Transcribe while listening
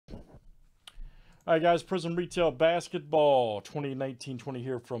All right, guys, Prizm Retail Basketball 2019-20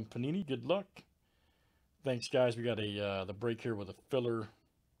 here from Panini. Good luck. Thanks, guys. We got the break here with a filler.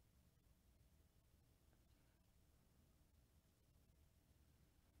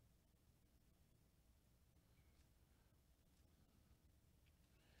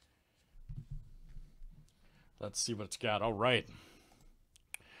 Let's see what it's got. All right.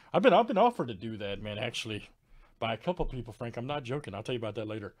 I've been offered to do that, man, actually, by a couple people, Frank. I'm not joking. I'll tell you about that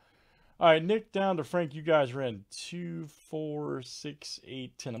later. All right, Nick down to Frank. You guys are in 2, 4, 6,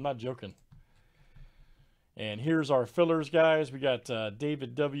 8, 10. I'm not joking. And here's our fillers, guys. We got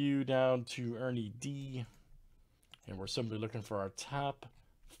David W down to Ernie D. And we're simply looking for our top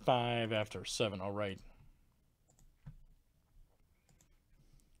 5 after 7. All right.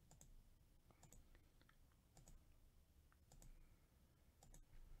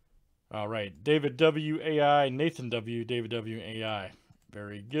 All right. David W, AI, Nathan W, David W, AI.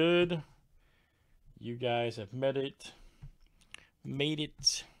 Very good. You guys have made it.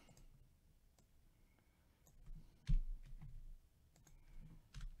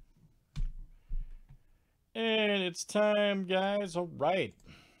 And it's time, guys. All right.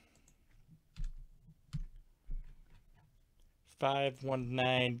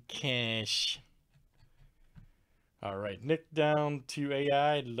 519 cash. All right. Nick down to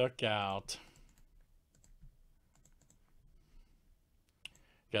AI. Look out.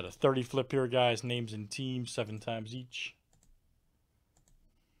 Got a 30 flip here, guys. Names and teams, 7 times each.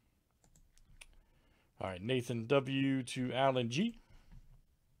 All right. Nathan W to Alan G.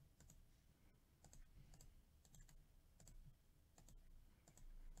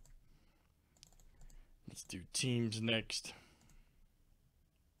 Let's do teams next.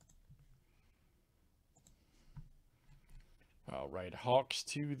 All right, Hawks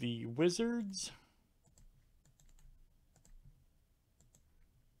to the Wizards.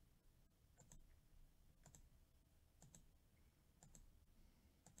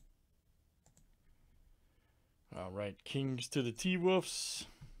 All right, Kings to the T-Wolves.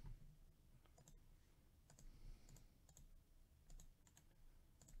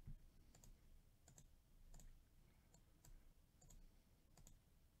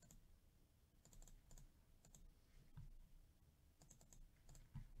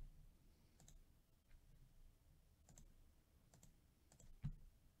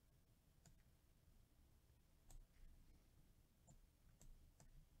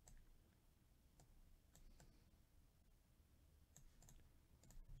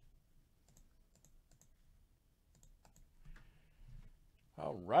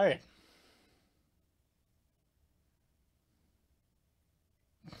 All right.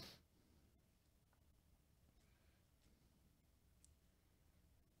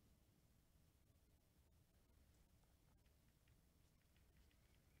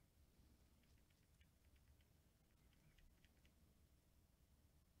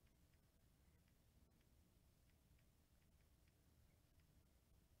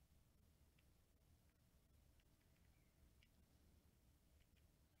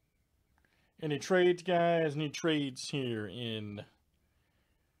 Any trades, guys? Any trades here in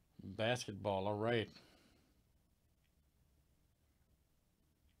basketball? All right.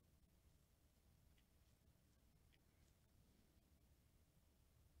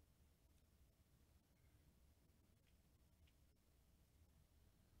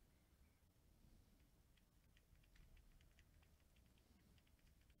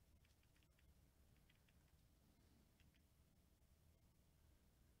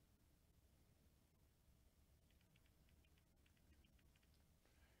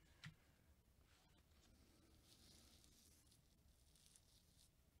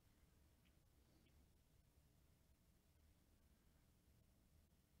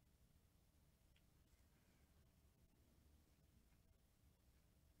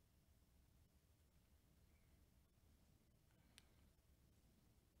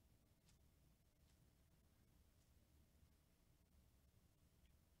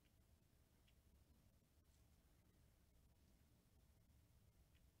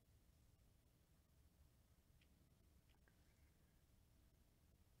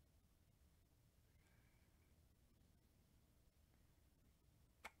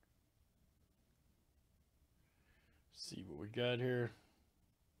 See what we got here.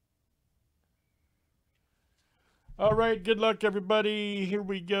 All right, good luck, everybody. Here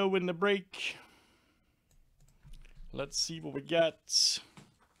we go in the break. Let's see what we got.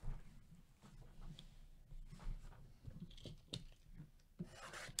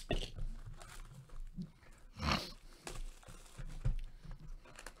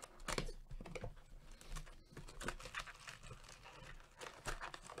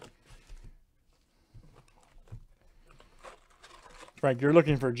 Frank, you're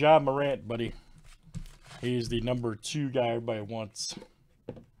looking for Ja Morant, buddy. He's the number 2 guy everybody wants.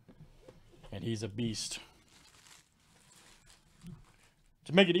 And he's a beast.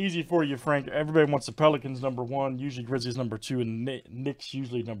 To make it easy for you, Frank, everybody wants the Pelicans number 1, usually Grizzlies number 2, and Knicks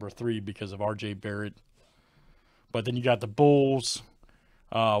usually number 3 because of RJ Barrett. But then you got the Bulls,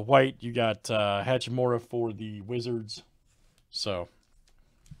 White, you got Hachimura for the Wizards. So,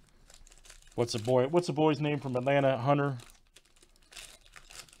 what's the boy's name from Atlanta? Hunter.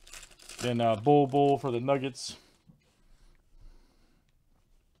 Then Bull for the Nuggets.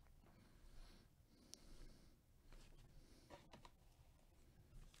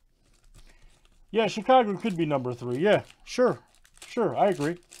 Yeah, Chicago could be number 3. Yeah, sure, I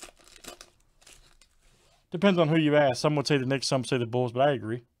agree. Depends on who you ask. Some would say the Knicks, some say the Bulls, but I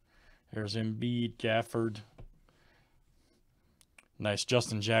agree. There's Embiid, Gafford. Nice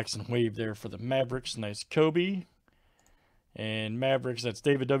Justin Jackson wave there for the Mavericks. Nice Kobe. And Mavericks, that's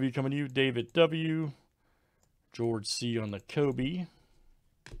David W. coming to you. David W. George C. on the Kobe.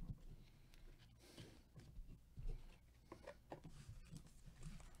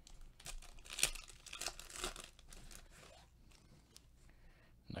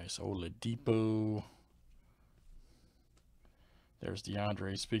 Nice Oladipo. There's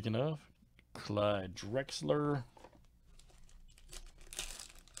DeAndre, speaking of. Clyde Drexler.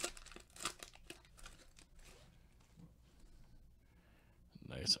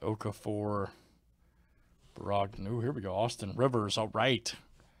 Nice Okafor. Brogdon. Ooh, here we go. Austin Rivers. All right.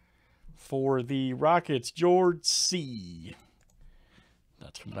 For the Rockets, George C.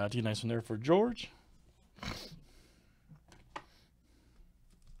 That's coming out to you. Nice one there for George.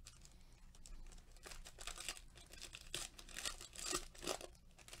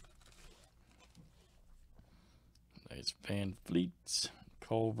 Nice Van Fleet.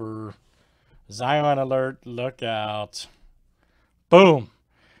 Culver. Zion alert. Look out. Boom.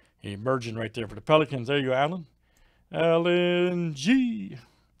 Emerging right there for the Pelicans. There you go, Allen. LNG.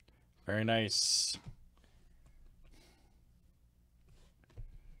 Very nice.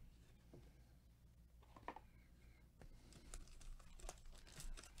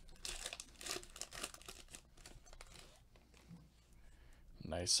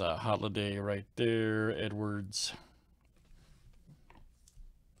 Nice Holiday right there. Edwards.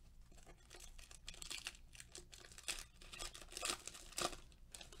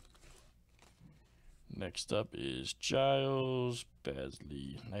 Next up is Giles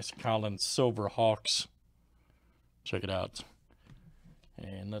Basley. Nice Collins Silver Hawks. Check it out.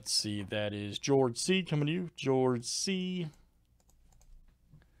 And let's see, that is George C. coming to you. George C.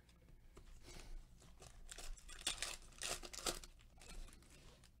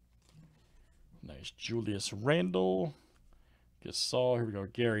 Nice Julius Randle. Gasol. Here we go.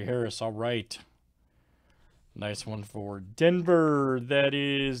 Gary Harris. All right. Nice one for Denver. That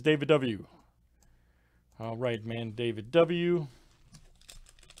is David W. All right, man. David W.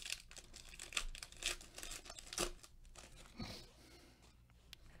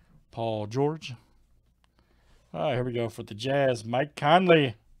 Paul George. All right, here we go for the Jazz. Mike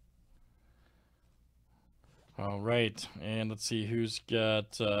Conley. All right, and let's see who's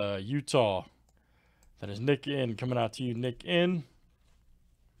got Utah. That is Nick N. Coming out to you, Nick N.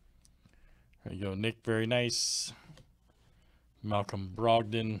 There you go, Nick. Very nice. Malcolm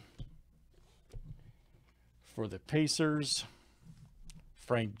Brogdon. For the Pacers,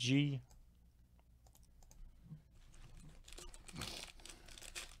 Frank G.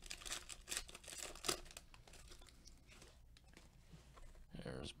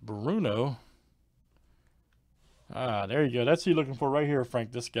 There's Bruno. Ah, there you go. That's who you're looking for right here,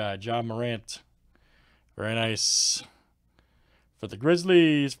 Frank. This guy, Ja Morant. Very nice. For the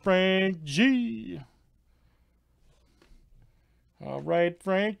Grizzlies, Frank G. All right,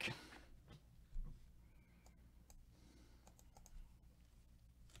 Frank.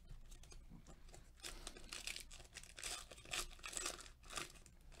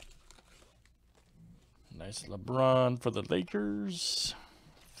 Nice LeBron for the Lakers.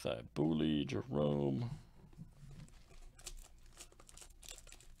 Thibault, Jerome.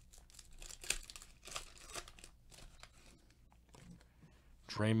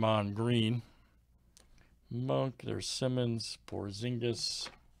 Draymond Green. Monk. There's Simmons. Porzingis.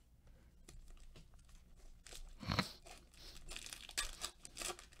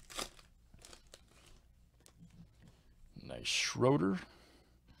 Nice Schroeder.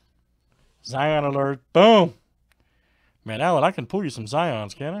 Zion alert. Boom. Man, Alan, I can pull you some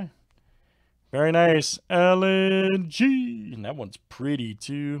Zions, can't I? Very nice. LNG. And that one's pretty,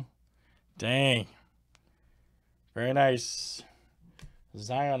 too. Dang. Very nice.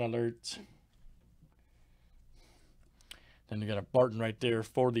 Zion alert. Then you got a Barton right there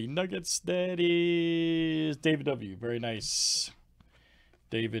for the Nuggets. That is David W. Very nice.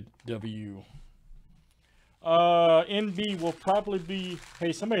 David W. NB will probably be...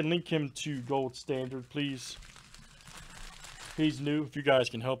 Hey, somebody link him to Gold Standard, please. He's new. If you guys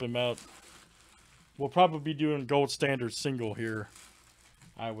can help him out. We'll probably be doing Gold Standard single here,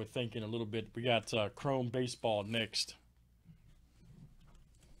 I would think, in a little bit. We got Chrome Baseball next.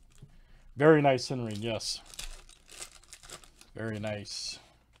 Very nice centering, yes. Very nice.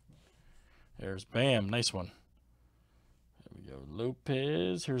 There's Bam. Nice one. There we go.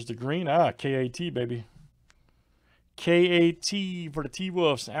 Lopez. Here's the green. Ah, KAT, baby. KAT for the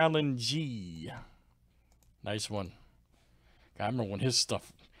T-Wolves. Alan G. Nice one. I remember when his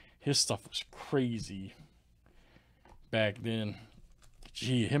stuff was crazy back then.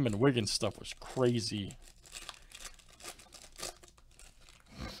 Gee, him and Wiggins stuff was crazy.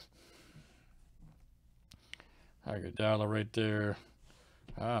 Iguodala right there.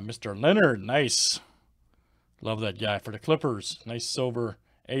 Ah, Mr. Leonard. Nice. Love that guy for the Clippers. Nice silver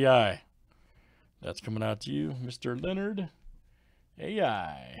AI. That's coming out to you, Mr. Leonard.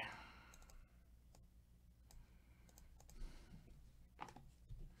 AI.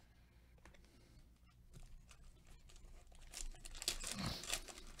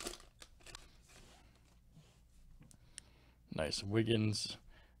 Nice Wiggins.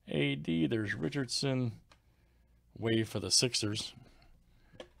 AD. There's Richardson. Wave for the Sixers.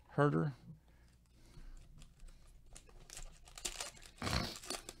 Herder.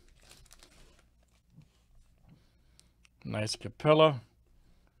 Nice Capella.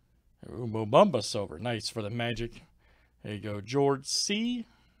 Mo Bamba silver. Nice for the Magic. There you go. George C.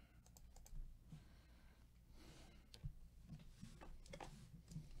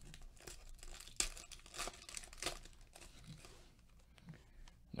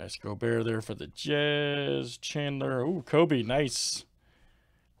 Nice Gobert there for the Jazz. Chandler. Ooh, Kobe. Nice.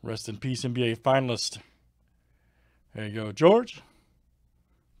 Rest in peace, NBA finalist. There you go, George.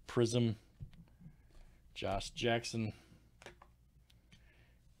 Prizm. Josh Jackson.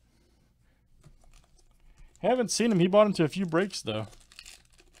 Haven't seen him. He bought into a few breaks, though.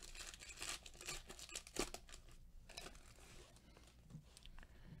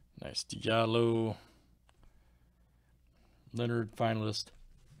 Nice Diallo. Leonard, finalist.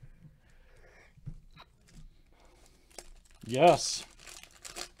 Yes.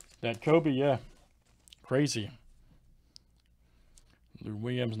 That Kobe, yeah. Crazy. Lou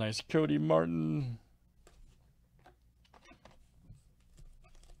Williams, nice Cody Martin.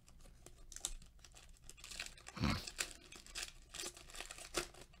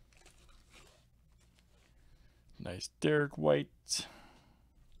 Nice Derek White.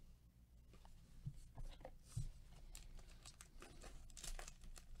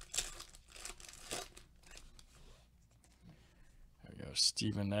 There we go,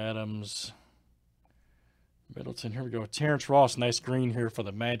 Steven Adams. Middleton, here we go. Terrence Ross, nice green here for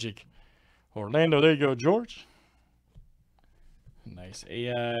the Magic. Orlando, there you go, George. Nice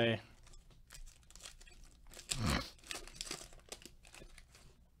AI.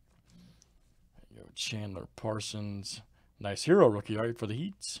 Chandler Parsons. Nice hero rookie, right, for the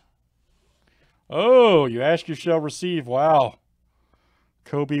Heats. Oh, you ask, you shall receive. Wow.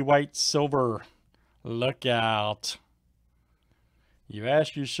 Kobe White silver. Look out. You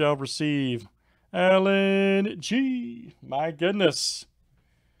ask, you shall receive. Alan G. My goodness.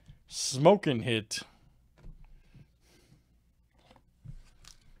 Smoking hit.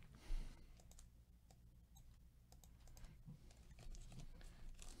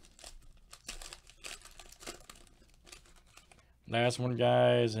 Last one,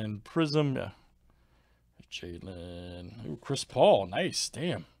 guys, and Prizm. Yeah. Jalen. Ooh, Chris Paul. Nice.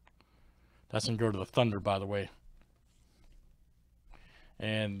 Damn. That's going to go to the Thunder, by the way.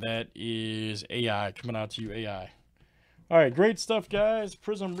 And that is AI. Coming out to you, AI. All right, great stuff, guys.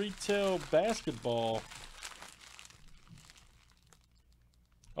 Prizm Retail Basketball.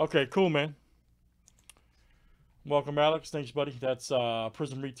 Okay, cool, man. Welcome, Alex. Thanks, buddy. That's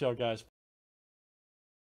Prizm Retail, guys.